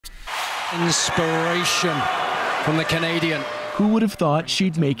Inspiration from the Canadian. Who would have thought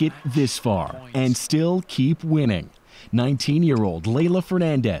she'd make it this far and still keep winning? 19-year-old Leylah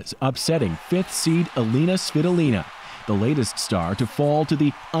Fernandez upsetting 5th seed Alina Svitolina, the latest star to fall to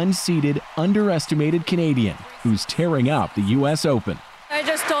the unseeded, underestimated Canadian who's tearing up the U.S. Open. I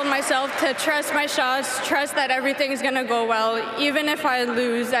just told myself to trust my shots, trust that everything's going to go well. Even if I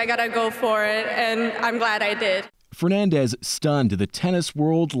lose, I got to go for it, and I'm glad I did. Fernandez stunned the tennis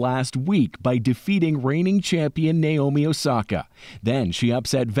world last week by defeating reigning champion Naomi Osaka. Then she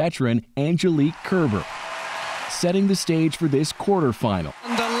upset veteran Angelique Kerber, setting the stage for this quarterfinal.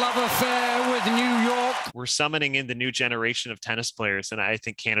 And a love affair with New York. We're summoning in the new generation of tennis players, and I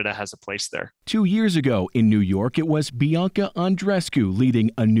think Canada has a place there. 2 years ago in New York, it was Bianca Andreescu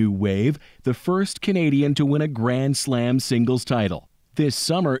leading a new wave, the first Canadian to win a Grand Slam singles title. This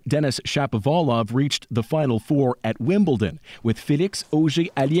summer, Denis Shapovalov reached the Final Four at Wimbledon, with Félix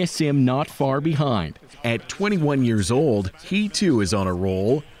Auger-Aliassime not far behind. At 21 years old, he too is on a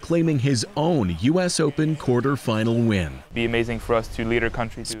roll, claiming his own U.S. Open quarterfinal win. It'd be amazing for us to lead our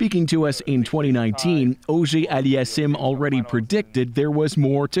country. Speaking to us in 2019, Auger-Aliassime already predicted there was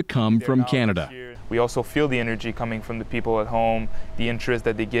more to come from Canada. We also feel the energy coming from the people at home, the interest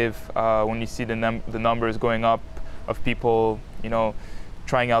that they give when you see the numbers going up of people,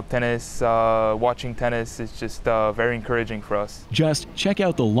 trying out tennis, watching tennis. Is just very encouraging for us. Just check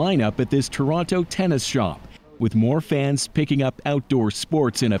out the lineup at this Toronto tennis shop. With more fans picking up outdoor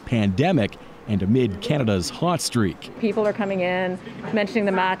sports in a pandemic and amid Canada's hot streak. People are coming in, mentioning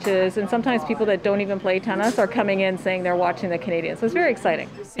the matches, and sometimes people that don't even play tennis are coming in saying they're watching the Canadians. So it's very exciting.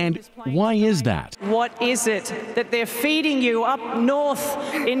 And why is that? What is it that they're feeding you up north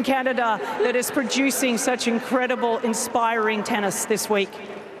in Canada that is producing such incredible, inspiring tennis this week?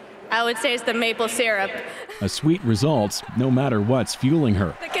 I would say it's the maple syrup. A sweet result, no matter what's fueling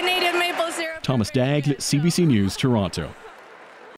her. The Canadian maple syrup. Thomas Dagg, CBC News, Toronto.